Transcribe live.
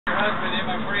husband in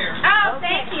my prayer. Oh,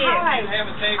 thank you. Hi. Have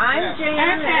a safe I'm trip.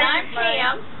 Jan. And I'm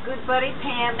Pam. Good buddy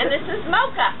Pam. And this is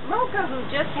Mocha. Mocha, who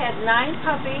just had 9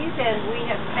 puppies, and we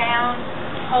have found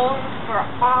homes for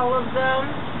all of them.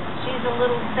 She's a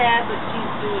little sad, but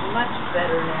she's doing much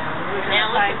better now.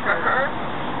 Now looking for her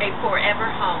a forever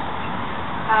home.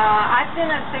 I've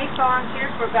been a safe volunteer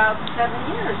for about 7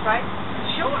 years, right?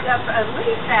 Sure. At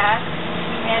least that.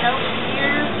 And over the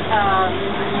years, I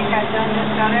think I've done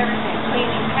just about everything.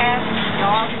 Cleaning cats,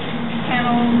 dogs,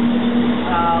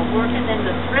 kennels, working in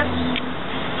the thrift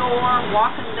store,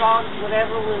 walking dogs,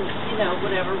 whatever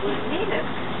was needed.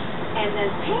 And then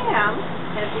Pam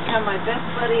has become my best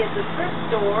buddy at the thrift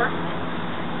store.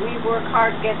 We work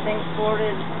hard to get things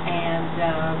sorted and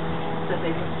so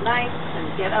they look nice and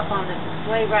get up on the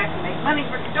display rack and make money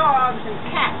for dogs and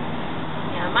cats.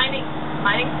 Yeah, my name's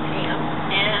Pam,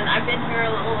 and I've been here a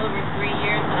little over 3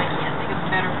 years, and I can't think of a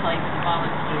better place to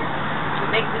volunteer. What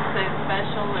makes it so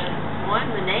special is, one,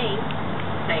 the name,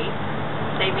 safe,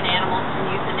 saving animals from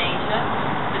euthanasia,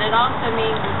 but it also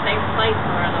means a safe place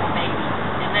for our little babies,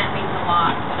 and that means a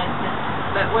lot.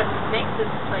 But what makes this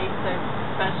place so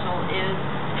special is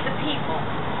the people,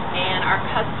 and our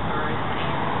customers,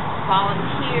 and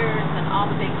volunteers, and all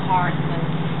the big hearts,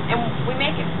 and we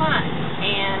make it fun,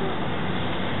 and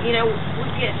you know, we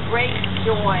get great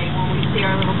joy when we see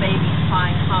our little babies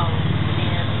find homes.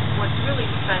 And what's really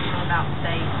special about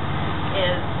Safe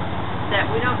is that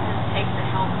we don't just take the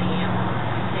healthy animals.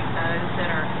 We take those that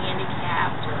are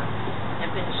handicapped or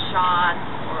have been shot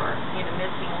or,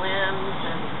 missing limbs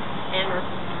and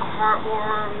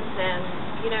heartworms, and,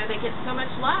 they get so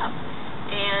much love.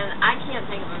 And I can't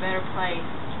think of a better place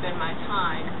to spend my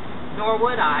time, nor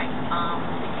would I,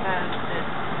 because it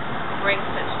brings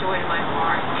such joy to my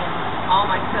heart, and all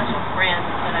my special friends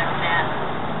that I've met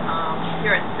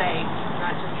here at Safe,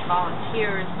 not just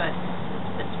volunteers, but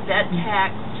it's vet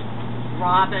techs,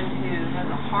 Robin, who has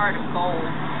a heart of gold.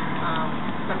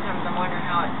 Sometimes I wonder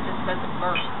how it just doesn't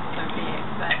burst so big,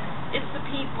 but it's the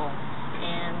people,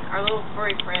 and our little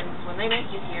furry friends, when they make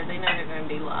it here, they know they're going to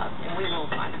be loved, and we will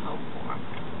find a home for them.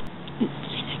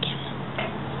 Say that again.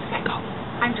 Okay, go.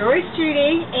 I'm Doris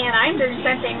Judy, and I'm doing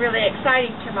something really exciting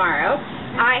tomorrow.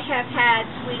 I have had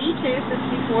Sweetie, too, since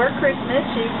before Christmas.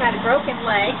 She's had a broken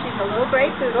leg. She's a little gray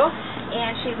poodle,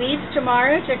 and she leaves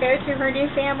tomorrow to go to her new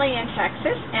family in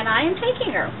Texas, and I am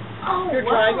taking her. Oh, You're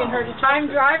driving her to Texas? I'm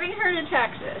driving her to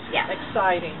Texas, yes.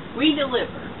 Exciting. We deliver.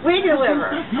 We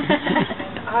deliver.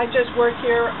 And I just work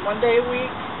here 1 day a week.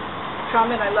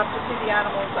 Come and I love to see the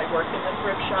animals. I work in the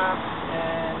thrift shop,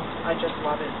 and I just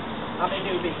love it. I'm a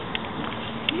newbie.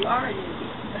 You are a newbie.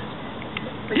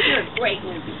 But you're a great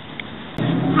newbie.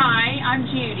 Hi, I'm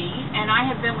Judy, and I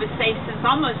have been with Safe since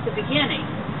almost the beginning.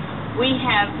 We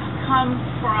have come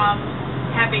from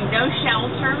having no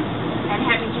shelter and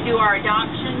having to do our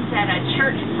adoptions at a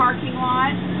church parking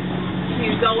lot to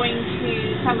going to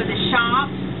some of the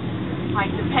shops,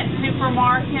 like the Pet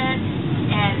Supermarket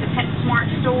and the Pet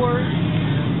Smart stores.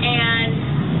 And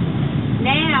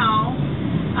now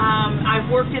I've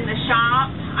worked in the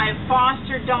shop. I've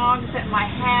fostered dogs at my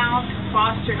house,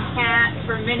 fostered cats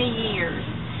for many years,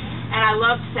 and I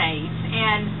love Safe.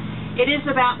 And it is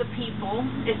about the people.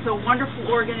 It's a wonderful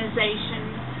organization,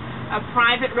 a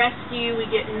private rescue. We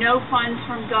get no funds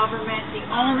from government. The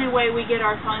only way we get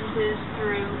our funds is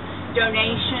through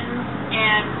donations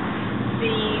and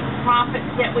the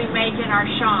profits that we make in our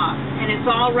shop, and it's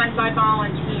all run by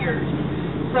volunteers.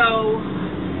 So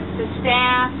the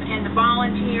staff and the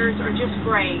volunteers are just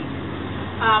great.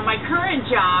 My current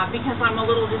job, because I'm a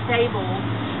little disabled,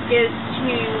 is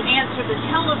to answer the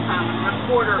telephone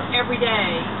recorder every day.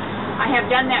 I have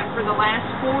done that for the last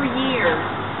 4 years,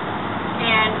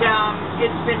 and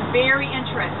it's been very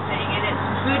interesting, and it's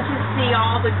good to see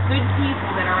all the good people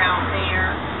that are out there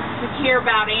who care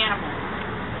about animals.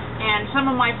 And some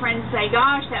of my friends say,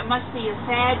 gosh, that must be a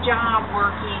sad job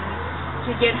working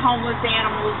to get homeless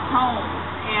animals home.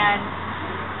 And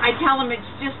I tell them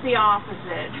it's just the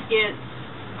opposite. It's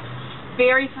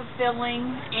very fulfilling,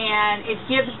 and it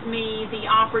gives me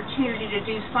the opportunity to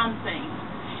do something.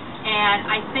 And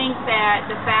I think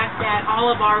that the fact that all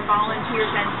of our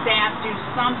volunteers and staff do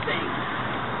something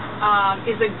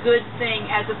is a good thing,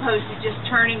 as opposed to just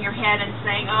turning your head and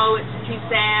saying, oh, it's too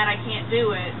sad, I can't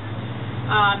do it.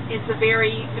 It's a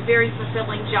very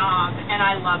fulfilling job, and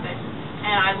I love it.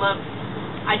 And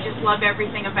I just love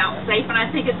everything about Safe, and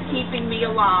I think it's keeping me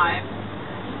alive.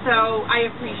 So I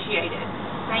appreciate it.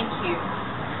 Thank you.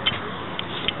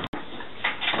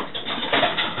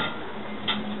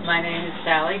 My name is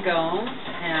Sally Gomes,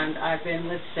 and I've been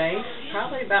with Safe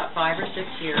probably about 5 or 6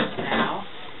 years now.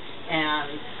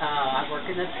 and I work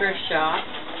in the thrift shop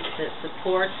that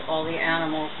supports all the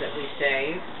animals that we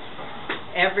save.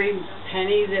 Every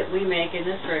penny that we make in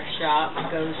the thrift shop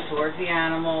goes towards the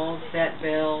animals, vet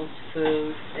bills,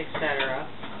 food, etc.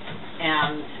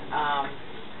 And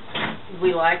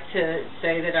we like to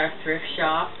say that our thrift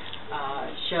shop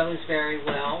shows very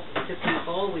well to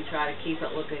people. We try to keep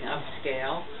it looking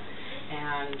upscale.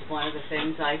 And one of the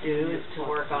things I do is to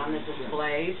work on the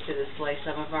displays, to display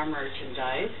some of our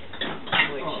merchandise,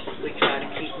 which we try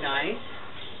to keep nice.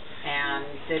 And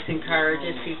this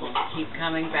encourages people to keep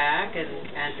coming back and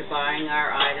to buying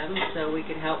our items so we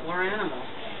can help more animals.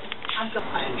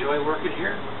 I enjoy working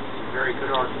here. It's a very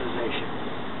good organization.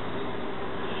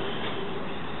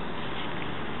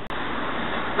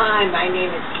 Hi, my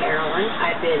name is Carolyn.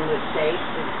 I've been with SAFE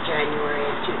since January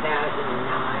of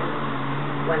 2009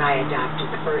 when I adopted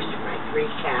the first of my 3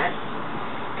 cats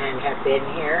and have been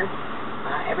here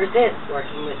ever since,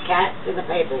 working with cats and the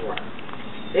paperwork.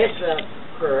 This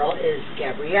girl is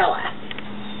Gabriella,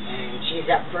 and she's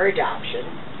up for adoption.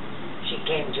 She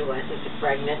came to us as a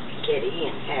pregnant kitty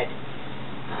and had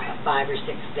 5 or 6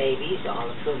 babies, all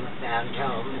of whom have found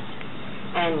homes,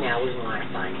 and now we want to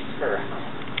find her a home.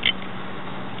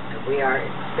 We are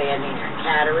expanding our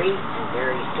cattery, and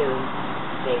very soon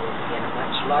they will be in a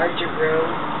much larger room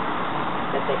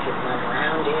that they can run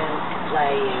around in,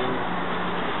 play in,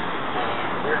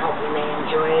 and we're hoping they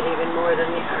enjoy it even more than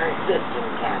our existing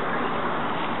cattery.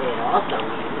 It also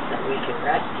means that we can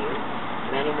rescue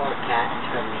many more cats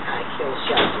from the high kill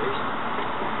shelters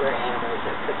where animals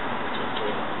are put to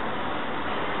sleep.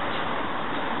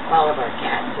 And all of our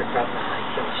cats are from the high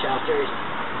kill shelters,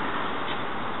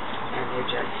 and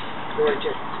they're just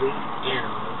gorgeous, sweet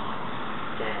animals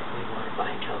that we want to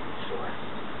find homes for.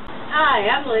 Hi,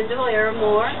 I'm Linda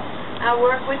Larimore. I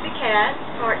work with the cats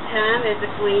part-time as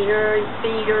a cleaner and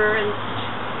feeder and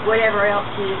whatever else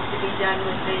needs to be done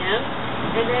with them.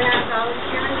 And then I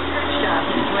volunteer in the thrift shop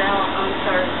as well on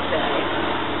Thursday.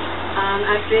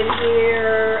 I've been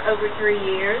here over 3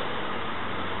 years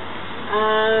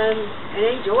and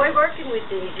enjoy working with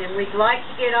these, and we'd like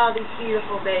to get all these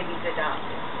beautiful babies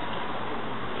adopted.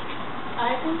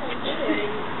 I think I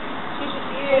did. She's a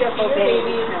beautiful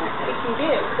baby.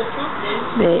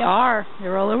 They are.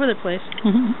 They're all over the place.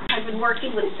 I've been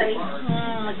working with SAFE,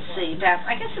 let's see,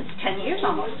 I guess it's 10 years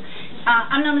almost.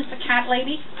 I'm known as the cat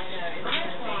lady.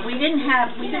 We didn't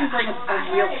bring a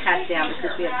real cat down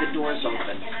because we have the doors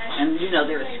open, and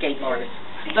they're escape artists.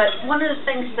 But one of the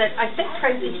things that I think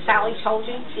Crazy Sally told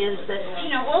you is that,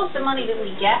 all of the money that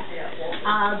we get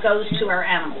goes to our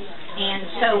animals. And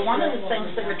so one of the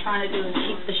things that we're trying to do is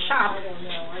keep the shop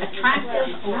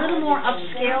attractive, a little more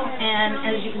upscale,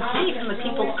 and as you can see from the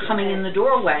people coming in the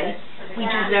doorway, we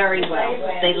do very well.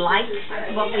 They like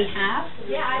what we have.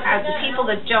 The people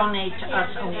that donate to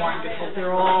us are wonderful.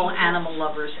 They're all animal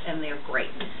lovers, and they're great.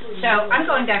 So I'm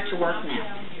going back to work now.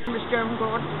 My name is Joan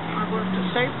Gordon. I worked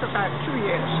at SAFE for about 2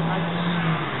 years, and I just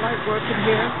like working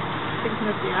here, thinking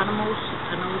of the animals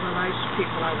and all the nice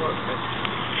people I work with.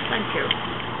 Thank you.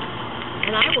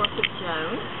 And I work with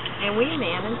Joan, and we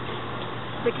manage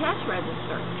the cash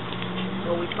register.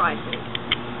 Well, we try to.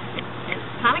 It's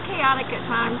kind of chaotic at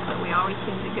times, but we always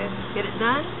seem to get it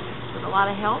done with a lot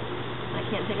of help. I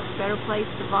can't think of a better place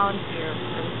to volunteer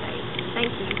than SAFE.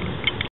 Thank you.